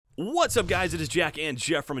What's up, guys? It is Jack and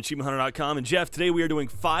Jeff from AchievementHunter.com. And Jeff, today we are doing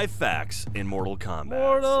 5 facts in Mortal Kombat.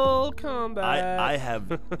 Mortal Kombat. I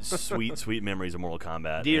have sweet memories of Mortal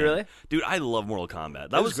Kombat. Do you really? Dude, I love Mortal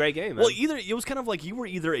Kombat. That was a great game, man. Well, it was kind of like you were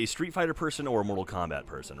either a Street Fighter person or a Mortal Kombat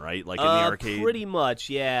person, right? Like in the arcade. Pretty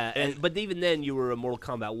much, yeah. But even then, you were a Mortal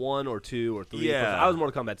Kombat 1 or 2 or 3. Yeah. I was a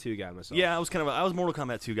Mortal Kombat 2 guy myself. Yeah, I was Mortal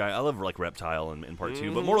Kombat 2 guy. I love like Reptile in part 2,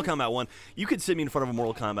 Mm-hmm. but Mortal Kombat 1, you could sit me in front of a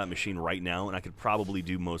Mortal Kombat machine right now, and I could probably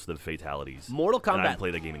do most of the fatalities. Mortal Kombat. And I haven't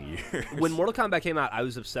played that game in years. When Mortal Kombat came out, I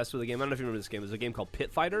was obsessed with the game. I don't know if you remember this game. It was a game called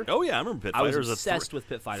Pit Fighter. Oh yeah, I remember Pit Fighter. I was obsessed with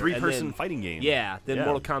Pit Fighter. Three-person fighting game. Yeah. Then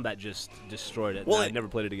Mortal Kombat just destroyed it. Well, I never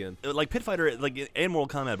played it again. Like Pit Fighter, and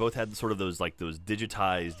Mortal Kombat both had sort of those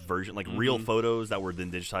digitized version, like real photos that were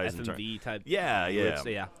then digitized. FMV type. Yeah.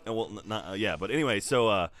 Yeah. Well, not yeah, but anyway, so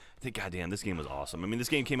I think, goddamn, this game was awesome. I mean, this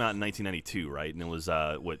game came out in 1992, right? And it was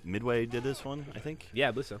what Midway did this one, I think. Yeah,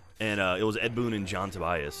 I believe so. And it was Ed Boon and John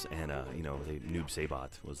Tobias, and they Noob Saibot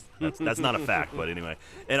was that's not a fact, but anyway.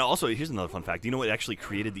 And also, here's another fun fact. Do you know what actually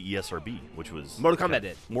created the ESRB, which was Mortal Kombat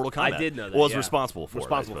did. Mortal Kombat. I did know that. Was responsible for it.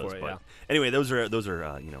 But Yeah. anyway, those are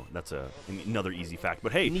that's another easy fact.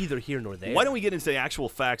 But hey, neither here nor there. Why don't we get into the actual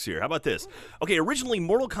facts here? How about this? Okay, originally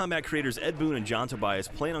Mortal Kombat creators Ed Boon and John Tobias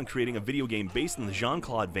plan on creating a video game based on the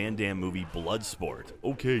Jean-Claude Van Damme movie Bloodsport.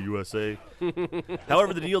 Okay, USA.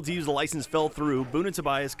 However, the deal to use the license fell through. Boon and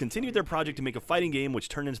Tobias continued their project to make a fighting game, which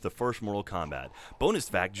turned into the first Mortal Kombat. Bonus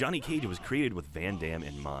fact: Johnny Cage was created with Van Damme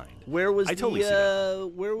in mind. Where was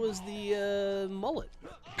Where was the mullet?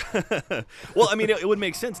 Well, I mean, it would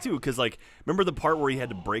make sense too, because like, remember the part where he had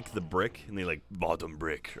to break the brick, and they like bottom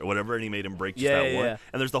brick or whatever, and he made him break just that one.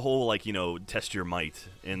 And there's the whole like test your might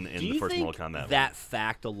in the first Mortal Kombat. That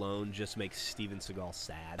fact alone just makes Steven Seagal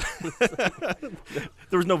sad.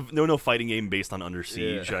 There was no fighting game based on Under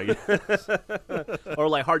Siege, I guess. Or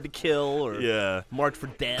like Hard to Kill, or March for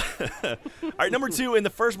Death. All right, number 2, in the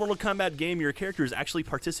first Mortal Kombat game, your character is actually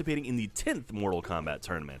participating in the 10th Mortal Kombat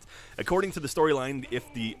tournament. According to the storyline,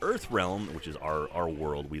 if the Earth realm, which is our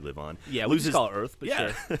world we live on, we just call it Earth, but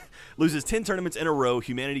sure. loses 10 tournaments in a row,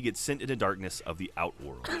 humanity gets sent into darkness of the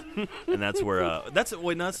Outworld. And that's where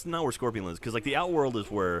that's not where Scorpion lives, because like the Outworld is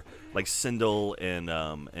where like Sindel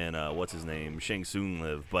and what's his name, Shang Tsung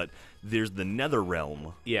live, but there's the Nether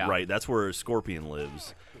realm, right? That's where Scorpion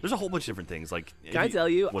lives. There's a whole bunch of different things. Like, can I tell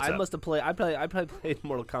you, I probably played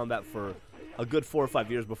Mortal Kombat for a good 4 or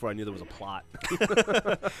 5 years before I knew there was a plot.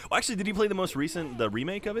 Well, actually, did you play the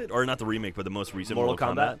remake of it? Or not the remake, but the most recent Mortal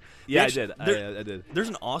Kombat? Yeah, I did. I did. There's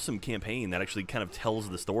an awesome campaign that actually kind of tells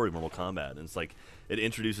the story of Mortal Kombat. And it's like, it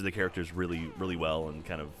introduces the characters really, really well, and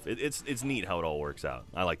kind of, it's neat how it all works out.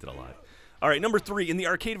 I liked it a lot. All right, number 3. In the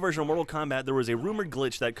arcade version of Mortal Kombat, there was a rumored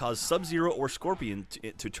glitch that caused Sub-Zero or Scorpion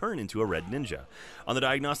to turn into a red ninja. On the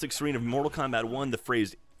diagnostic screen of Mortal Kombat 1, the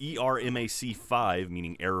phrase ERMAC 5,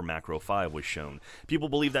 meaning Error Macro 5, was shown. People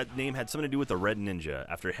believe that name had something to do with the Red Ninja.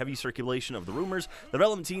 After heavy circulation of the rumors, the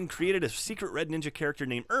development team created a secret Red Ninja character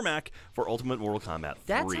named Ermac for Ultimate Mortal Kombat 3.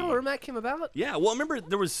 That's how Ermac came about? Yeah, well, remember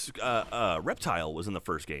there was Reptile was in the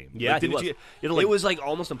first game. Yeah, like, it was like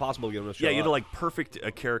almost impossible to get him to show you had to up. like perfect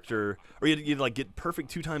a character, or you had to like get perfect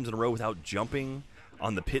 2 times in a row without jumping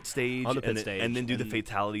on the pit stage, and then do the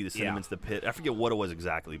fatality, the sentiments, the pit. I forget what it was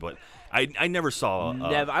exactly, but I never saw.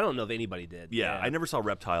 I don't know if anybody did. Yeah, I never saw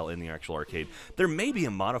Reptile in the actual arcade. There may be a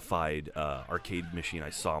modified arcade machine I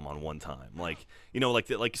saw him on one time, like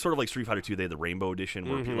sort of like Street Fighter 2. They had the Rainbow Edition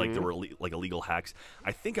where like there were like illegal hacks.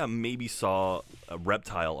 I think I maybe saw a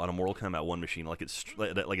Reptile on a Mortal Kombat 1 machine, like it's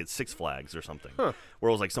Six Flags or something, where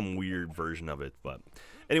it was like some weird version of it, but.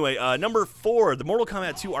 Anyway, number 4, the Mortal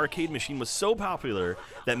Kombat 2 arcade machine was so popular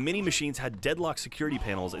that many machines had deadlock security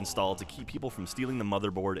panels installed to keep people from stealing the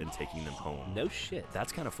motherboard and taking them home. No shit.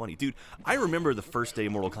 That's kind of funny. Dude, I remember the first day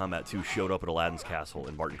Mortal Kombat 2 showed up at Aladdin's Castle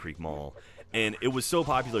in Barton Creek Mall, and it was so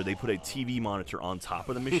popular they put a TV monitor on top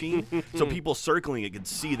of the machine so people circling it could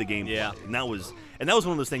see the gameplay. Yeah. And that was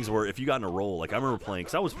one of those things where if you got in a roll, like I remember playing,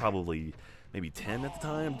 because I was probably maybe 10 at the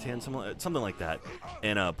time, 10, something like that,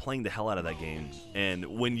 and playing the hell out of that game. And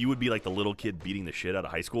when you would be like the little kid beating the shit out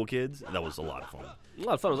of high school kids, that was a lot of fun. A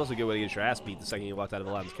lot of fun. It was also a good way to get your ass beat the second you walked out of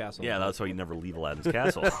Aladdin's Castle. Yeah, that's why you never leave Aladdin's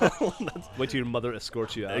Castle. Wait till your mother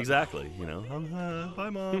escorts you out. Exactly. Bye,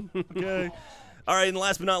 Mom. Okay. All right, and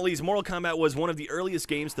last but not least, Mortal Kombat was one of the earliest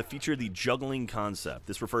games to feature the juggling concept.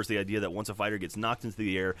 This refers to the idea that once a fighter gets knocked into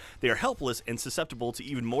the air, they are helpless and susceptible to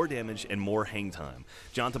even more damage and more hang time.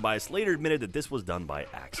 John Tobias later admitted that this was done by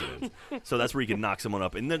accident. So that's where you can knock someone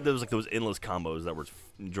up. And then there was like those endless combos that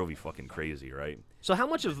drove you fucking crazy, right? So how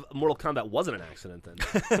much of Mortal Kombat wasn't an accident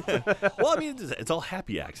then? Well, I mean, it's all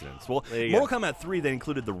happy accidents. Well, Mortal Kombat 3, they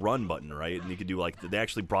included the run button, right? And you could do, like, they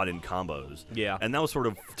actually brought in combos. Yeah. And that was sort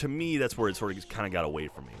of, to me, that's where it sort of kind of got away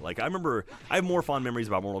from me. Like, I remember, I have more fond memories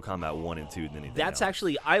about Mortal Kombat 1 and 2 than anything That's else.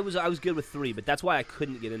 actually, I was good with 3, but that's why I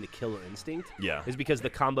couldn't get into Killer Instinct. Yeah. Is because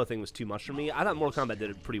the combo thing was too much for me. I thought Mortal Kombat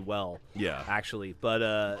did it pretty well. Yeah. Actually.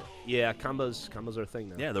 But, yeah, combos are a thing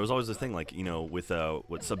now. Yeah, there was always this thing, like, you know, with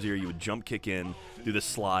Sub-Zero, you would jump kick in, do the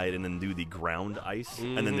slide, and then do the ground ice,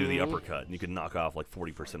 and then do the uppercut. And you could knock off, like,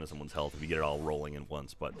 40% of someone's health if you get it all rolling at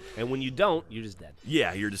once. But and when you don't, you're just dead.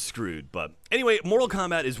 yeah, you're just screwed. But anyway, Mortal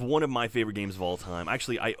Kombat is one of my favorite games of all time.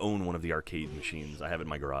 Actually, I own one of the arcade machines. I have it in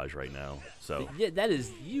my garage right now. So Yeah, that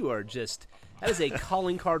is a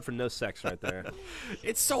calling card for no sex right there.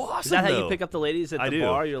 it's so awesome. Is that how though. you pick up the ladies at I the do.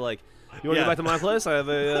 bar? You're like, you want to Yeah. go back to my place? I have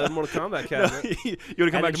a Mortal Kombat cabinet. You want to come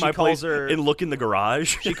And back then to she my calls place her- and look in the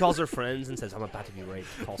garage? She calls her friends and says, I'm about to be raped.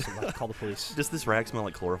 Call the police. Does this rag smell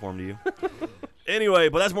like chloroform to you? Anyway,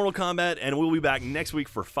 but that's Mortal Kombat, and we'll be back next week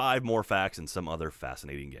for 5 more facts and some other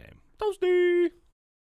fascinating game. Toasty!